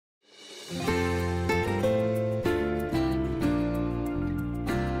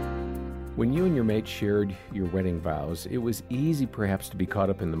When you and your mate shared your wedding vows, it was easy perhaps to be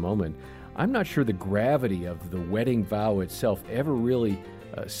caught up in the moment. I'm not sure the gravity of the wedding vow itself ever really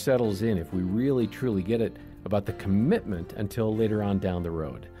settles in if we really truly get it about the commitment until later on down the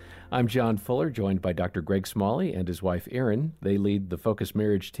road. I'm John Fuller, joined by Dr. Greg Smalley and his wife Erin. They lead the Focus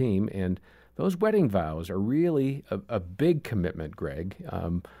Marriage team, and those wedding vows are really a big commitment, Greg.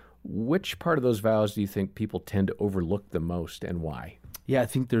 Which part of those vows do you think people tend to overlook the most, and why? Yeah, I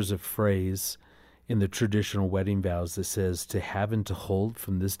think there's a phrase in the traditional wedding vows that says to have and to hold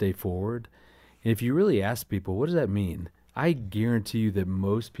from this day forward. And if you really ask people, what does that mean? I guarantee you that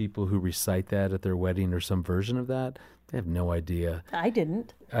most people who recite that at their wedding or some version of that, they have no idea. I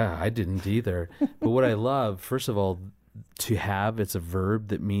didn't. I didn't either. But what I love, first of all, to have, it's a verb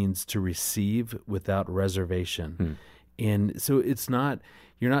that means to receive without reservation. And so it's not,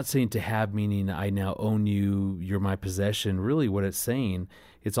 you're not saying to have meaning I now own you, you're my possession. Really what it's saying,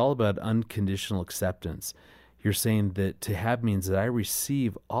 it's all about unconditional acceptance. You're saying that to have means that I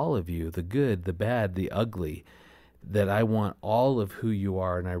receive all of you, the good, the bad, the ugly, that I want all of who you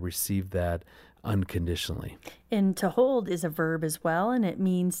are, and I receive that unconditionally. And to hold is a verb as well, and it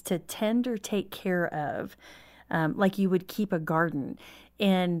means to tend or take care of, like you would keep a garden.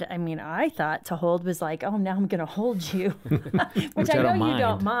 And I mean, I thought to hold was like, oh, now I'm going to hold you, which I know you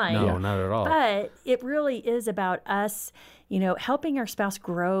don't mind. No, not at all. But it really is about us, helping our spouse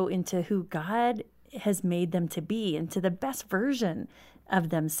grow into who God has made them to be, into the best version of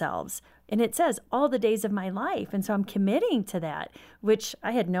themselves. And it says all the days of my life. And so I'm committing to that, which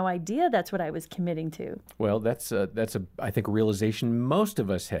I had no idea that's what I was committing to. Well, that's I think, a realization most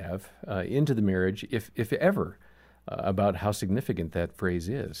of us have into the marriage, if ever, about how significant that phrase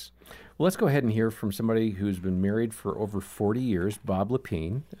is. Well, let's go ahead and hear from somebody who's been married for over 40 years, Bob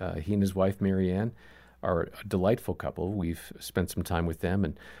Lepine. He and his wife, Marianne, are a delightful couple. We've spent some time with them,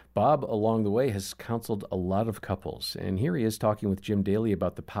 and Bob, along the way, has counseled a lot of couples. And here he is talking with Jim Daly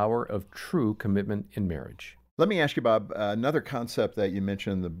about the power of true commitment in marriage. Let me ask you, Bob, another concept that you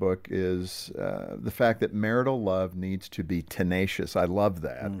mentioned in the book is the fact that marital love needs to be tenacious. I love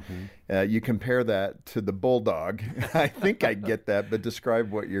that. You compare that to the bulldog. I think I get that, but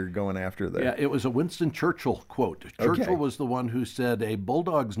describe what you're going after there. Yeah, it was a Winston Churchill quote. Churchill was the one who said, a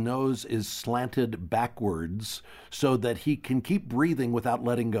bulldog's nose is slanted backwards so that he can keep breathing without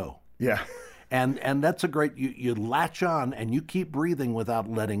letting go. Yeah. And that's a great, you latch on and you keep breathing without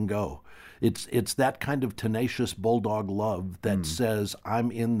letting go. It's that kind of tenacious bulldog love that says,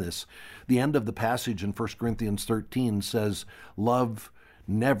 I'm in this. The end of the passage in 1 Corinthians 13 says, love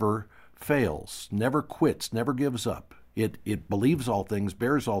never fails, never quits, never gives up. It believes all things,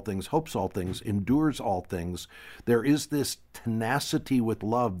 bears all things, hopes all things, endures all things. There is this tenacity with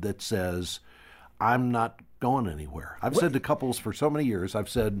love that says, I'm not going anywhere. I've said to couples for so many years, I've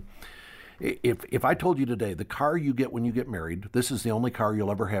said, if I told you today, the car you get when you get married, this is the only car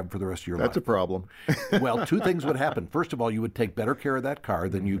you'll ever have for the rest of your life. That's a problem. Well, two things would happen. First of all, you would take better care of that car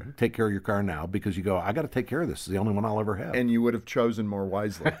than you take care of your car now, because you go, I got to take care of this. It's the only one I'll ever have. And you would have chosen more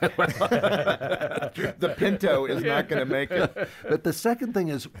wisely. The Pinto is not going to make it. But the second thing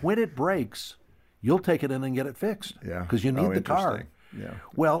is, when it breaks, you'll take it in and get it fixed. Yeah. Because you need the car. Yeah.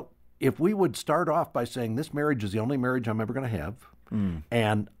 Well, if we would start off by saying, this marriage is the only marriage I'm ever going to have,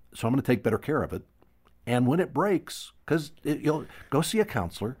 and so I'm going to take better care of it. And when it breaks, because you'll go see a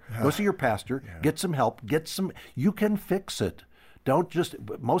counselor, go see your pastor, get some help, you can fix it. Don't just,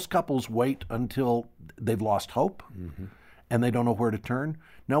 most couples wait until they've lost hope and they don't know where to turn.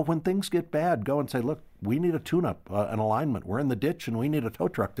 No, when things get bad, go and say, look, we need a tune-up, an alignment. We're in the ditch and we need a tow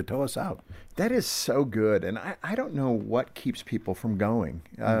truck to tow us out. That is so good. And I don't know what keeps people from going.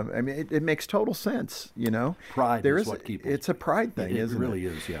 I mean, it makes total sense, Pride is what keeps It's a pride thing, isn't it? It really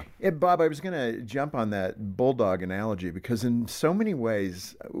is, yeah. Bob, I was going to jump on that bulldog analogy because in so many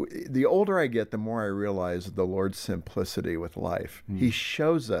ways, the older I get, the more I realize the Lord's simplicity with life. He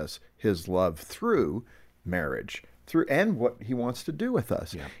shows us his love through marriage. And what he wants to do with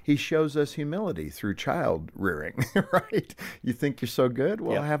us. Yeah. He shows us humility through child rearing, right? You think you're so good?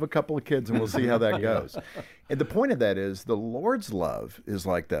 Well, have a couple of kids and we'll see how that goes. And the point of that is the Lord's love is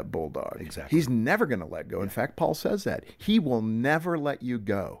like that bulldog. Exactly. He's never going to let go. In fact, Paul says that. He will never let you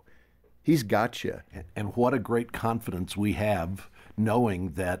go. He's got you. And what a great confidence we have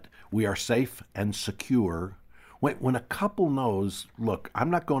knowing that we are safe and secure. When a couple knows, look, I'm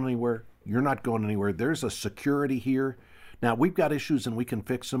not going anywhere, you're not going anywhere. There's a security here. Now, we've got issues and we can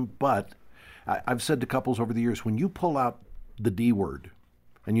fix them, but I've said to couples over the years, when you pull out the D word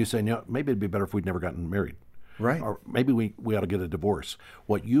and you say, maybe it'd be better if we'd never gotten married. Right. Or maybe we ought to get a divorce.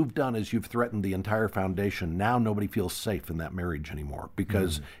 What you've done is you've threatened the entire foundation. Now nobody feels safe in that marriage anymore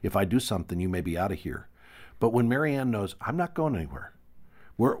because if I do something, you may be out of here. But when Marianne knows, I'm not going anywhere.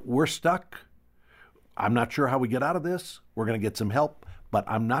 We're stuck. I'm not sure how we get out of this. We're going to get some help, but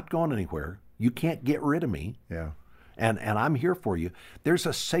I'm not going anywhere. You can't get rid of me. Yeah. And I'm here for you. There's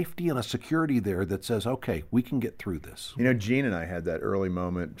a safety and a security there that says, okay, we can get through this. You know, Jean and I had that early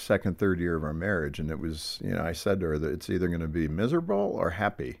moment, second, third year of our marriage, and it was, I said to her that it's either going to be miserable or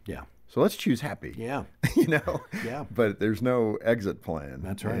happy. Yeah. So let's choose happy. Yeah. Yeah. But there's no exit plan.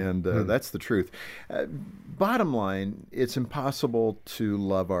 That's right. And that's the truth. Bottom line, it's impossible to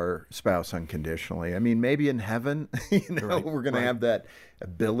love our spouse unconditionally. I mean, maybe in heaven, we're going to have that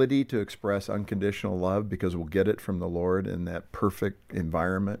ability to express unconditional love because we'll get it from the Lord in that perfect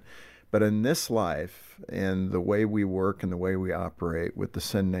environment. But in this life and the way we work and the way we operate with the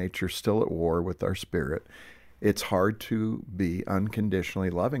sin nature still at war with our spirit, it's hard to be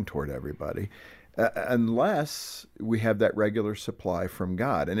unconditionally loving toward everybody unless we have that regular supply from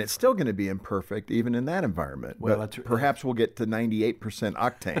God. And it's still going to be imperfect even in that environment. Well, but perhaps we'll get to 98%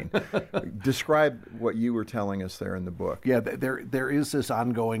 octane. Describe what you were telling us there in the book. Yeah, there is this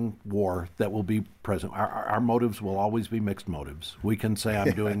ongoing war that will be present. Our motives will always be mixed motives. We can say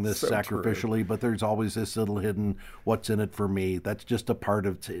I'm doing this so sacrificially, true. but there's always this little hidden, what's in it for me? That's just a part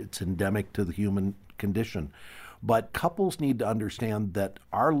of it's endemic to the human condition. But couples need to understand that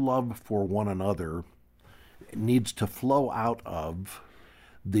our love for one another needs to flow out of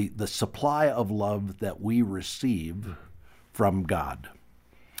the supply of love that we receive from God.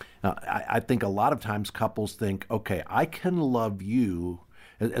 Now, I think a lot of times couples think, okay, I can love you.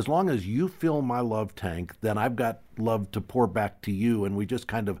 As long as you fill my love tank, then I've got love to pour back to you, and we just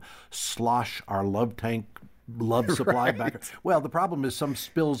kind of slosh our love tank love supply right. back. Well, the problem is some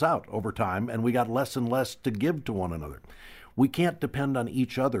spills out over time, and we got less and less to give to one another. We can't depend on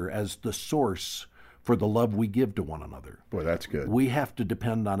each other as the source for the love we give to one another. Boy, that's good. We have to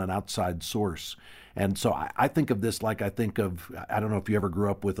depend on an outside source. And so I think of this like I think of, I don't know if you ever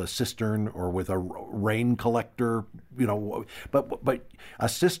grew up with a cistern or with a rain collector, but a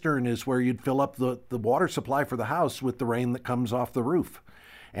cistern is where you'd fill up the water supply for the house with the rain that comes off the roof.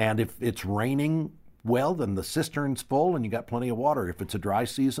 And if it's raining, well, then the cistern's full and you got plenty of water. If it's a dry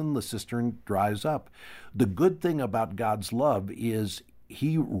season, the cistern dries up. The good thing about God's love is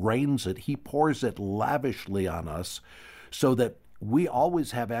He rains it, He pours it lavishly on us so that we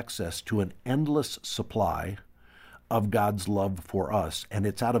always have access to an endless supply of God's love for us. And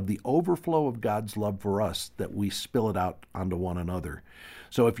it's out of the overflow of God's love for us that we spill it out onto one another.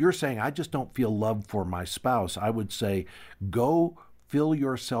 So if you're saying, I just don't feel love for my spouse, I would say, go fill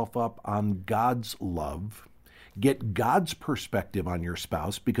yourself up on God's love. Get God's perspective on your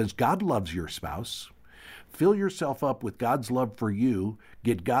spouse because God loves your spouse. Fill yourself up with God's love for you.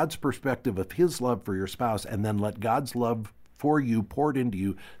 Get God's perspective of His love for your spouse, and then let God's love for you, poured into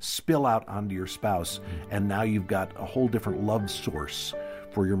you, spill out onto your spouse. And now you've got a whole different love source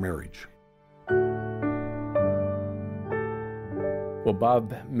for your marriage. Well,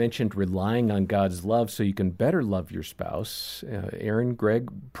 Bob mentioned relying on God's love so you can better love your spouse. Aaron, Greg,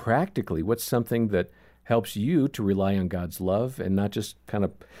 practically, what's something that helps you to rely on God's love and not just kind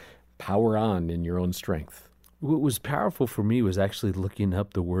of power on in your own strength? What was powerful for me was actually looking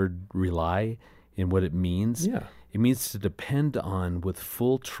up the word rely and what it means. Yeah. It means to depend on with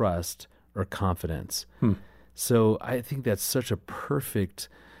full trust or confidence. So I think that's such a perfect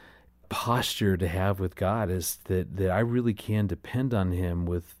posture to have with God, is that I really can depend on Him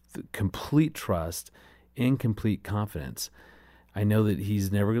with complete trust and complete confidence. I know that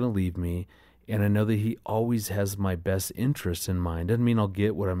He's never going to leave me, and I know that He always has my best interest in mind. Doesn't mean I'll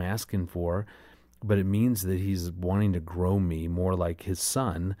get what I'm asking for, but it means that He's wanting to grow me more like His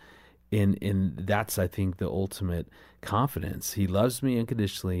Son, and that's, I think, the ultimate confidence. He loves me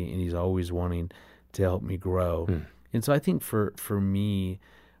unconditionally, and He's always wanting to help me grow. And so I think for me,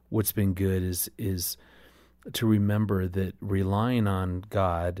 what's been good is to remember that relying on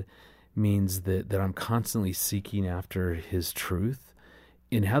God means that I'm constantly seeking after His truth.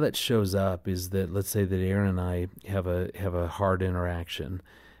 And how that shows up is that, let's say that Aaron and I have a hard interaction.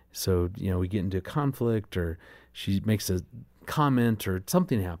 So, we get into a conflict, or she makes a comment, or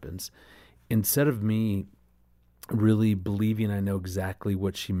something happens. Instead of me really believing I know exactly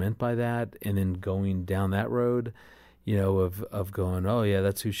what she meant by that, and then going down that road, of going, oh yeah,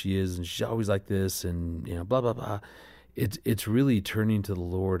 that's who she is, and she's always like this, and blah blah blah. It's really turning to the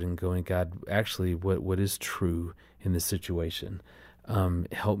Lord and going, God, actually, what is true in this situation?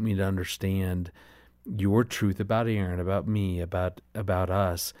 Help me to understand your truth about Aaron, about me, about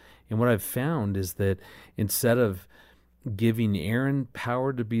us. And what I've found is that instead of giving Aaron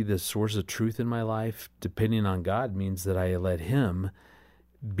power to be the source of truth in my life, depending on God means that I let him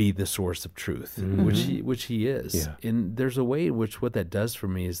be the source of truth, which he is. Yeah. And there's a way in which what that does for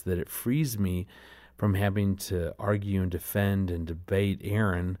me is that it frees me from having to argue and defend and debate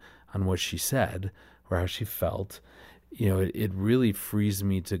Aaron on what she said or how she felt. It really frees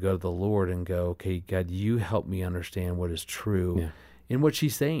me to go to the Lord and go, okay, God, you help me understand what is true in what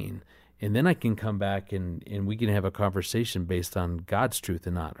she's saying. And then I can come back and we can have a conversation based on God's truth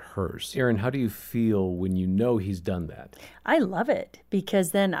and not hers. Aaron, how do you feel when you know he's done that? I love it,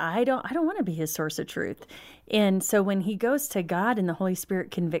 because then I don't want to be his source of truth. And so when he goes to God and the Holy Spirit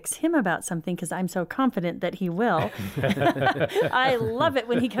convicts him about something, because I'm so confident that he will, I love it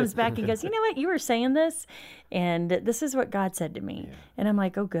when he comes back and goes, you know what, you were saying this, and this is what God said to me. Yeah. And I'm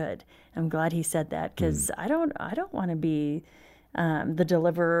like, oh, good. I'm glad he said that, because I don't want to be the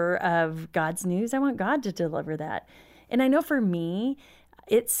deliverer of God's news. I want God to deliver that. And I know for me,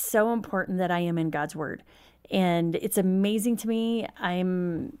 it's so important that I am in God's word. And it's amazing to me.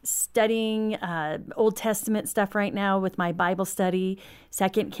 I'm studying Old Testament stuff right now with my Bible study, 2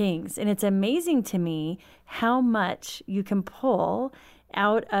 Kings. And it's amazing to me how much you can pull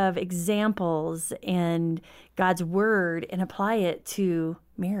out of examples and God's word and apply it to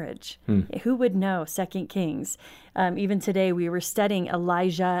marriage. Who would know 2 Kings? Even today we were studying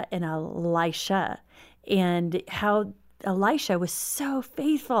Elijah and Elisha, and how Elisha was so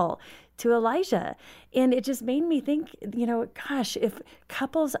faithful to Elijah. And it just made me think, gosh, if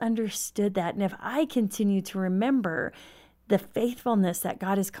couples understood that, and if I continue to remember the faithfulness that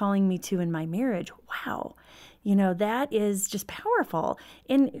God is calling me to in my marriage, wow, that is just powerful.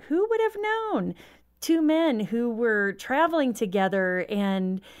 And who would have known? Two men who were traveling together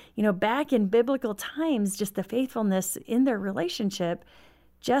and, back in biblical times, just the faithfulness in their relationship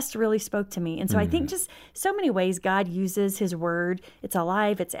just really spoke to me. And so I think just so many ways God uses his word. It's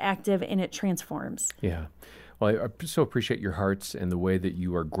alive, it's active, and it transforms. Yeah. Well, I so appreciate your hearts and the way that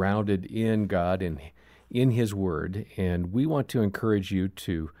you are grounded in God and in his word. And we want to encourage you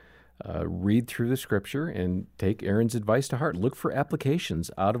to read through the scripture and take Aaron's advice to heart. Look for applications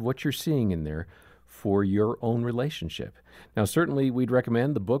out of what you're seeing in there for your own relationship. Now, certainly we'd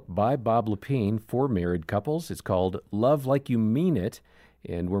recommend the book by Bob Lepine for married couples. It's called Love Like You Mean It,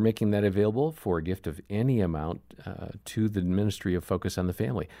 and we're making that available for a gift of any amount to the Ministry of Focus on the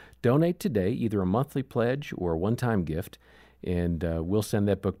Family. Donate today, either a monthly pledge or a one-time gift, and we'll send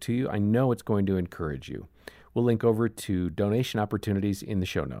that book to you. I know it's going to encourage you. We'll link over to donation opportunities in the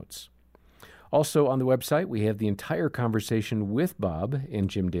show notes. Also on the website, we have the entire conversation with Bob and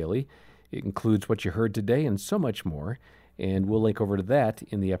Jim Daly. It includes what you heard today and so much more, and we'll link over to that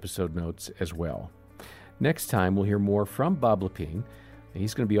in the episode notes as well. Next time, we'll hear more from Bob Lepine.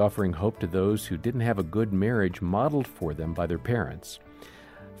 He's going to be offering hope to those who didn't have a good marriage modeled for them by their parents.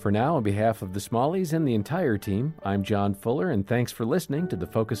 For now, on behalf of the Smalleys and the entire team, I'm John Fuller, and thanks for listening to the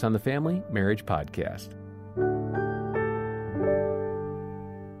Focus on the Family Marriage Podcast.